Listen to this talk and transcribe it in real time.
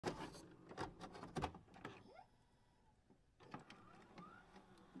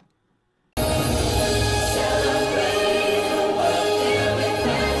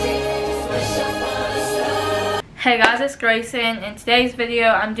Hey guys, it's Grayson. In today's video,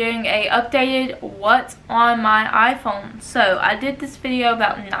 I'm doing a updated what's on my iPhone. So I did this video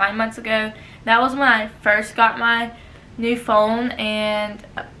about 9 months ago. That was when I first got my new phone, and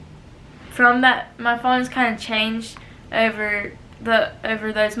from that, my phone's kind of changed over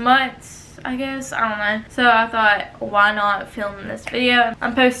those months, I guess. I don't know. So I thought, why not film this video?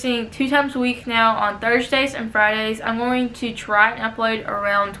 I'm posting 2 times a week now on Thursdays and Fridays. I'm going to try and upload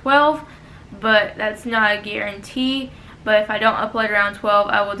around 12. But that's not a guarantee. But if I don't upload around 12,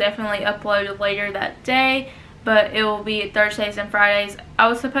 I will definitely upload later that day. But it will be Thursdays and Fridays. I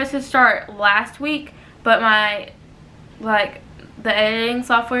was supposed to start last week, but my, the editing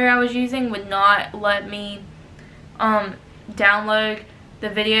software I was using would not let me download the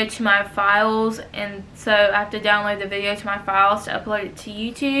video to my files. And so I have to download the video to my files to upload it to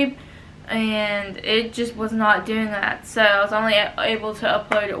YouTube. And it just was not doing that. So I was only able to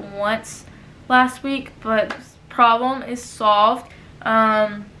upload it once last week, but this problem is solved.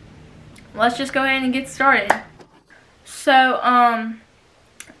 Let's just go ahead and get started. So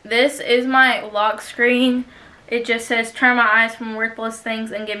this is my lock screen. It just says, turn my eyes from worthless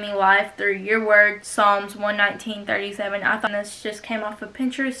things and give me life through your word, Psalms 119:37. I thought this just came off of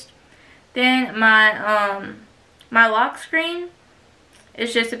Pinterest. Then my my lock screen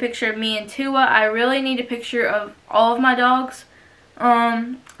is just a picture of me and Tua. I really need a picture of all of my dogs.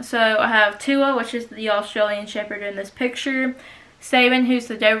 So I have Tua, which is the Australian Shepherd in this picture, Saban, who's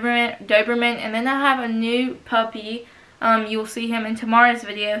the Doberman, and then I have a new puppy. You'll see him in tomorrow's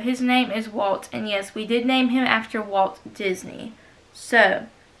video. His name is Walt, and yes, we did name him after Walt Disney. So,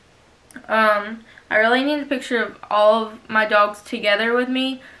 I really need a picture of all of my dogs together with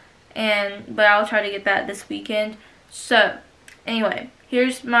me, but I'll try to get that this weekend. So, anyway,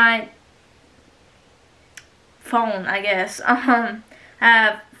 here's my phone, I guess. I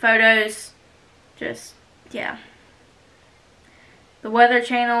have photos, yeah. The weather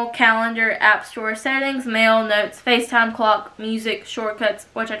channel, calendar, app store settings, mail, notes, FaceTime, clock, music, shortcuts,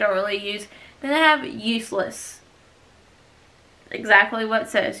 which I don't really use. Then I have useless. Exactly what it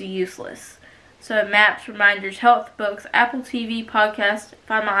says, useless. So maps, reminders, health, books, Apple TV, podcast,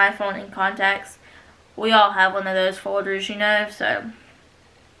 find my iPhone, and contacts. We all have one of those folders, you know, so.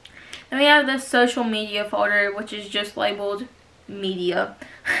 Then we have the social media folder, which is just labeled media.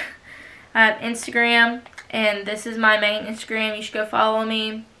 I have Instagram, and this is my main Instagram. You should go follow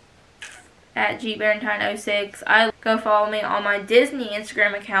me at gbarentine06. I go follow me on my Disney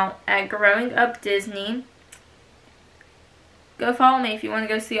Instagram account at Growing Up Disney. Go follow me if you want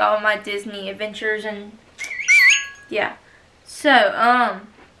to go see all of my Disney adventures, and yeah. So,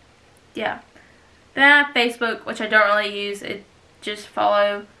 yeah. Then I have Facebook, which I don't really use. It just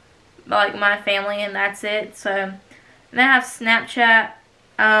follow my family, and that's it. So then I have Snapchat.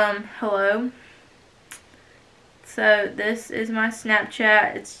 Hello. So this is my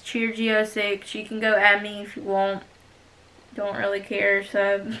Snapchat. It's CheerG06. You can go add me if you want. Don't really care.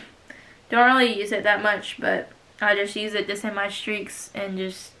 So don't really use it that much, but I just use it to send my streaks and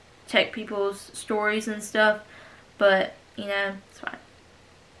just check people's stories and stuff. But you know, it's fine.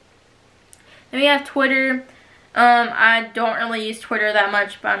 Then we have Twitter. I don't really use Twitter that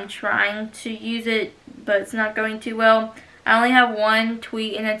much, but I'm trying to use it, but it's not going too well. I only have one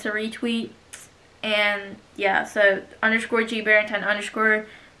tweet, and it's a retweet. And yeah, so _GBarentine_.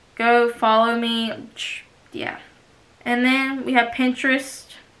 Go follow me. Yeah. And then we have Pinterest.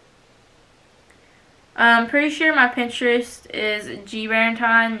 I'm pretty sure my Pinterest is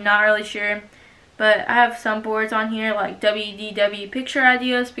GBarentine. Not really sure. But I have some boards on here like WDW picture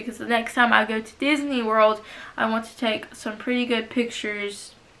ideas, because the next time I go to Disney World, I want to take some pretty good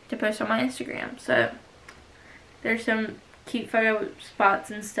pictures to post on my Instagram. So there's some cute photo spots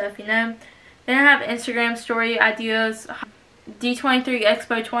and stuff, you know. Then I have Instagram story ideas. D23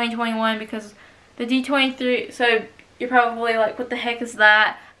 Expo 2021, because the D23, so you're probably like, what the heck is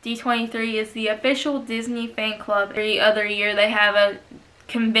that? D23 is the official Disney fan club. Every other year they have a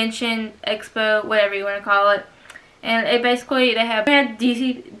convention, expo, whatever you want to call it, and it basically they had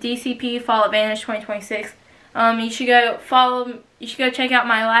DCP Fall Advantage 2026. You should go check out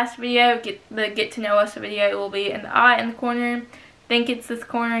my last video, get to know us video. It will be in the eye in the corner. Think it's this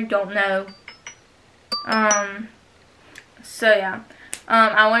corner, don't know. So yeah,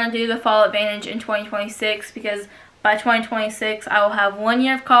 I want to do the Fall Advantage in 2026, because by 2026 I will have 1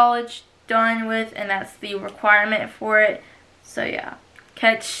 year of college done with, and that's the requirement for it. So yeah.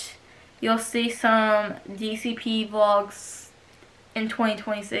 You'll see some DCP vlogs in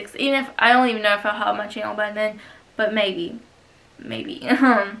 2026. Even if I don't even know if I'll have my channel by then, but maybe.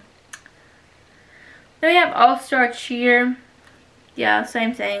 Then we have All Star Cheer. Yeah,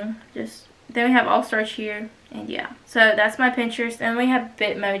 same thing. Then we have All Star Cheer. And yeah, so that's my Pinterest. And we have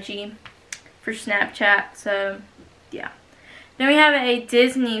Bitmoji for Snapchat. So yeah. Then we have a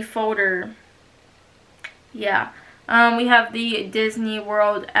Disney folder. Yeah. We have the Disney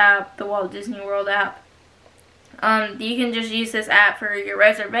World app, the Walt Disney World app. You can just use this app for your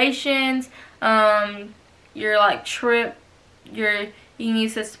reservations, your like trip, you can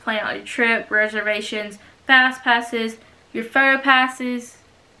use this to plan out your trip, reservations, fast passes, your photo passes,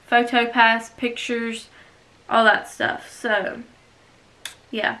 photo pass, pictures, all that stuff. So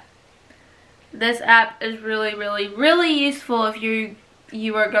yeah, this app is really, really, really useful if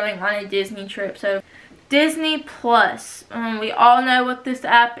you are going on a Disney trip. So Disney Plus, we all know what this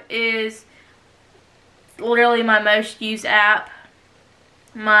app is. Literally my most used app.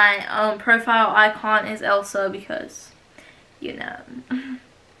 My profile icon is Elsa because, you know.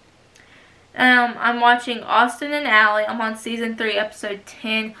 I'm watching Austin and Ally. I'm on season 3, episode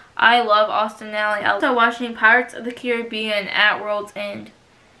 10. I love Austin and Ally. I'm also watching Pirates of the Caribbean at World's End.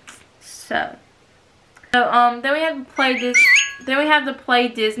 So then we have to play this. Then we have the Play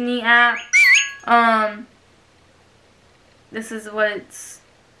Disney app. This is what it's.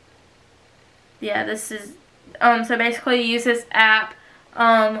 Yeah, this is. So basically, you use this app.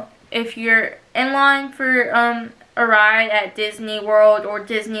 If you're in line for a ride at Disney World or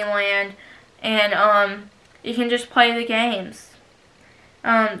Disneyland, and you can just play the games. They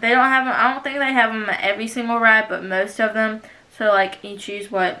don't have them. I don't think they have them at every single ride, but most of them. So like you choose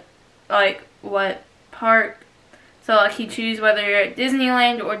what park. So like you choose whether you're at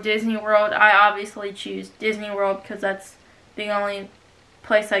Disneyland or Disney World. I obviously choose Disney World because that's the only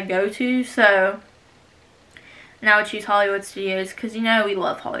place I go to. So now I would choose Hollywood Studios because you know we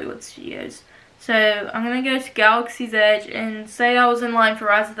love Hollywood Studios. So I'm going to go to Galaxy's Edge and say I was in line for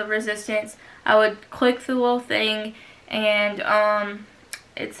Rise of the Resistance. I would click the little thing and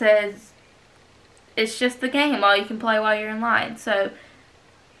it says it's just the game while you can play while you're in line. So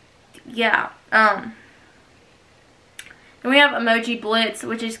yeah. Then we have Emoji Blitz,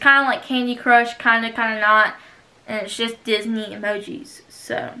 which is kind of like Candy Crush, kind of not. And it's just Disney emojis.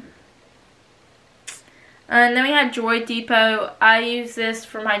 So. And then we have Droid Depot. I use this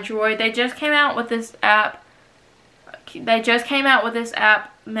for my droid. They just came out with this app.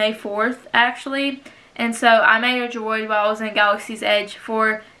 May 4th, actually. And so I made a droid while I was in Galaxy's Edge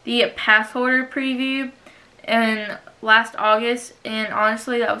for the pass holder preview in last August. And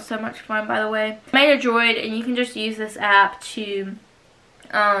honestly, that was so much fun, by the way. I made a droid, and you can just use this app to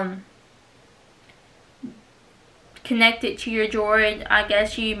connect it to your droid. I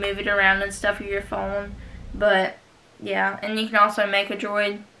guess you move it around and stuff with your phone. But yeah, and you can also make a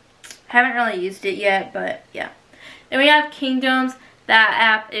droid. Haven't really used it yet, but yeah. Then we have Kingdoms. That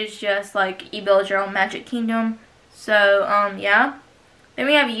app is just like you build your own Magic Kingdom. So yeah. Then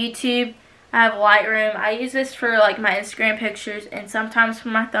we have YouTube. I have Lightroom. I use this for like my Instagram pictures and sometimes for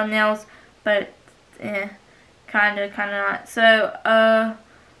my thumbnails, but kinda not. So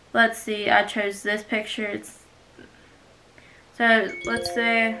let's see. I chose this picture. So let's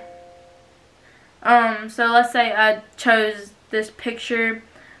say I chose this picture.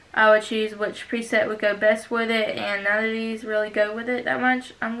 I would choose which preset would go best with it, and none of these really go with it that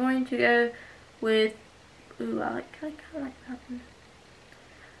much. I'm going to go with, I kind of like that one.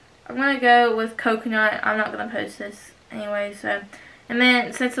 I'm going to go with coconut. I'm not going to post this anyway, so. And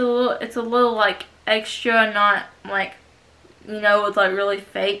then since it's a little like extra, not like, you know, it's like really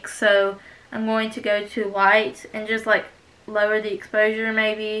fake, so I'm going to go to light and just like lower the exposure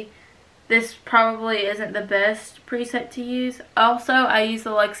maybe. This probably isn't the best preset to use. Also, I use the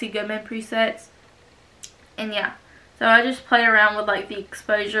Lexi Goodman presets. And yeah, so I just play around with like the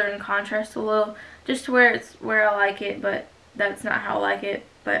exposure and contrast a little, just to where it's where I like it, but that's not how I like it.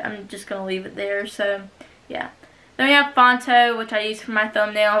 But I'm just gonna leave it there. So yeah. Then we have Fonto, which I use for my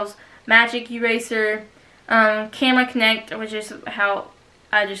thumbnails. Magic Eraser, Camera Connect, which is how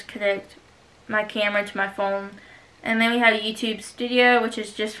I just connect my camera to my phone. And then we have YouTube Studio, which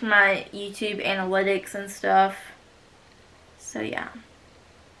is just for my YouTube analytics and stuff. So yeah.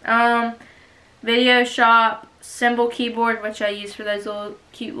 Video Shop, Symbol Keyboard, which I use for those little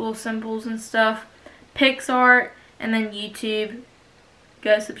cute little symbols and stuff. PixArt, and then YouTube.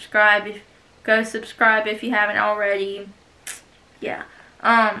 Go subscribe if you haven't already. Yeah.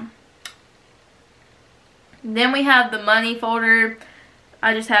 Then we have the money folder.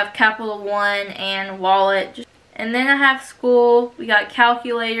 I just have Capital One and Wallet. And then I have school. We got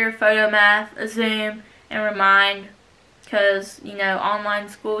calculator, photo math, a Zoom, and remind. Because, you know, online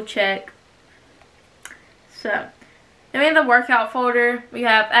school check. So, then we have the workout folder. We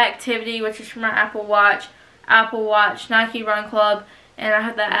have activity, which is for my Apple Watch, Nike Run Club, and I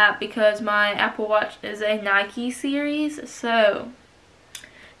have that app because my Apple Watch is a Nike series. So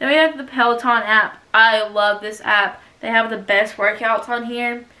then we have the Peloton app. I love this app. They have the best workouts on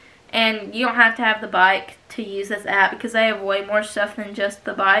here, and you don't have to have the bike to use this app because they have way more stuff than just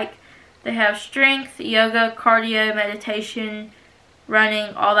the bike. They have strength, yoga, cardio, meditation,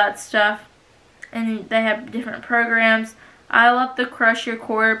 running, all that stuff, and they have different programs. I love the Crush Your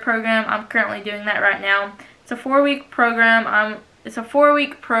Core program. I'm currently doing that right now. It's a 4-week program. I'm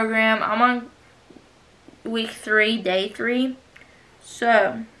on week 3, day 3.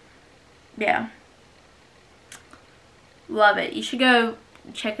 So, yeah. Love it. You should go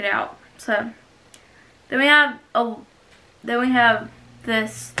check it out. So, then we have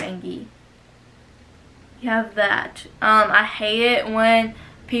this thingy. You have that. I hate it when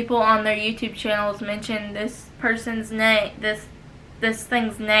people on their YouTube channels mention this person's name, this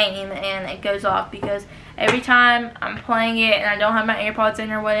thing's name, and it goes off, because every time I'm playing it and I don't have my AirPods in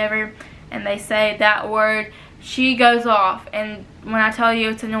or whatever, and they say that word, she goes off, and when I tell you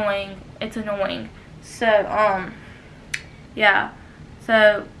it's annoying, it's annoying. So, yeah.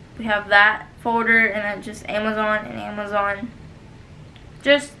 So, we have that folder, and then just Amazon and Amazon.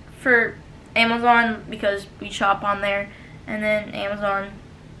 Just for Amazon because we shop on there, and then Amazon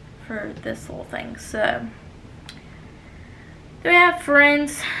for this little thing. So, then we have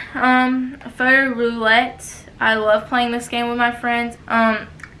friends, photo roulette. I love playing this game with my friends.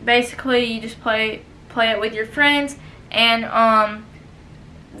 Basically, you just play it with your friends, and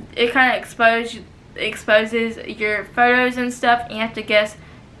it kind of exposes your photos and stuff, and you have to guess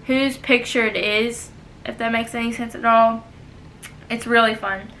whose picture it is, if that makes any sense at all. It's really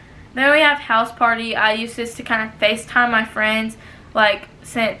fun. Then we have House Party. I use this to kind of FaceTime my friends, like,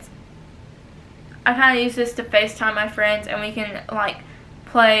 since I kind of use this to FaceTime my friends, and we can, like,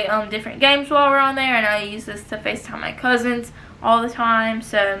 play different games while we're on there, and I use this to FaceTime my cousins all the time.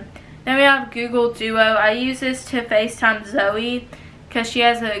 So then we have Google Duo. I use this to FaceTime Zoe because she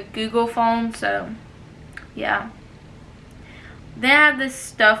has a Google phone. So yeah. Then I have this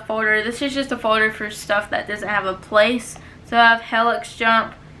stuff folder. This is just a folder for stuff that doesn't have a place. So I have Helix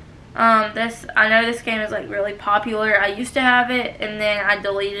Jump. I know this game is like really popular. I used to have it, and then I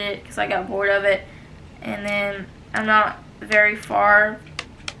deleted it because I got bored of it. And then I'm not very far,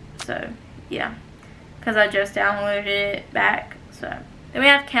 so yeah, because I just downloaded it back. So then we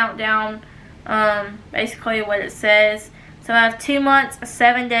have Countdown. Basically what it says. So I have 2 months,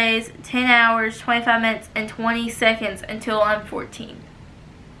 7 days, 10 hours, 25 minutes, and 20 seconds until I'm 14.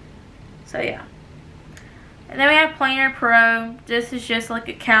 So yeah. And then we have Planner Pro. This is just like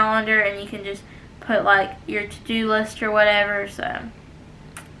a calendar, and you can just put like your to-do list or whatever. So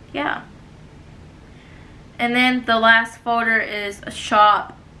yeah. And then the last folder is a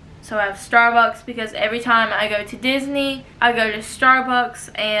shop. So I have Starbucks, because every time I go to Disney, I go to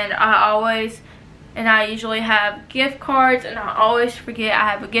Starbucks, and I usually have gift cards, and I always forget I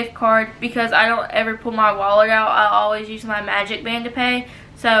have a gift card because I don't ever pull my wallet out. I always use my Magic Band to pay.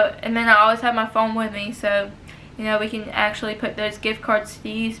 So, and then I always have my phone with me, so, you know, we can actually put those gift cards to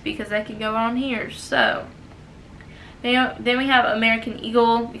use because they can go on here. So, then we have American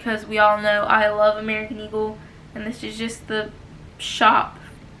Eagle, because we all know I love American Eagle, and this is just the shop.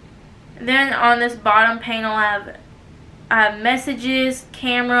 Then on this bottom panel, I have messages,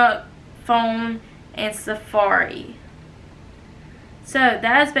 camera, phone, and Safari. So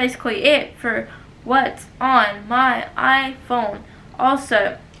that is basically it for what's on my iPhone.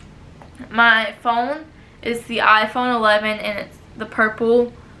 Also, my phone is the iPhone 11, and it's the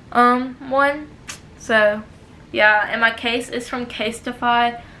purple one. So yeah, and my case is from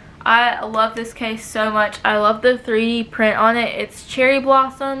Casetify. I love this case so much. I love the 3D print on it. It's cherry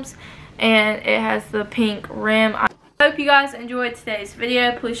blossoms, and it has the pink rim. I hope you guys enjoyed today's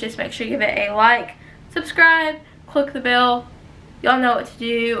video. Please just make sure you give it a like, subscribe, click the bell. Y'all know what to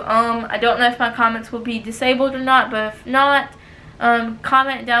do. I don't know if my comments will be disabled or not, but if not,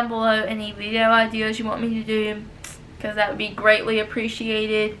 comment down below any video ideas you want me to do, because that would be greatly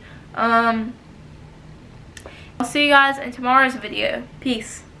appreciated. I'll see you guys in tomorrow's video.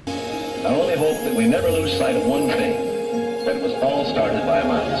 Peace. I only hope that we never lose sight of one thing, that it was all started by a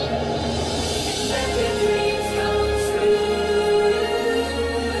mouse.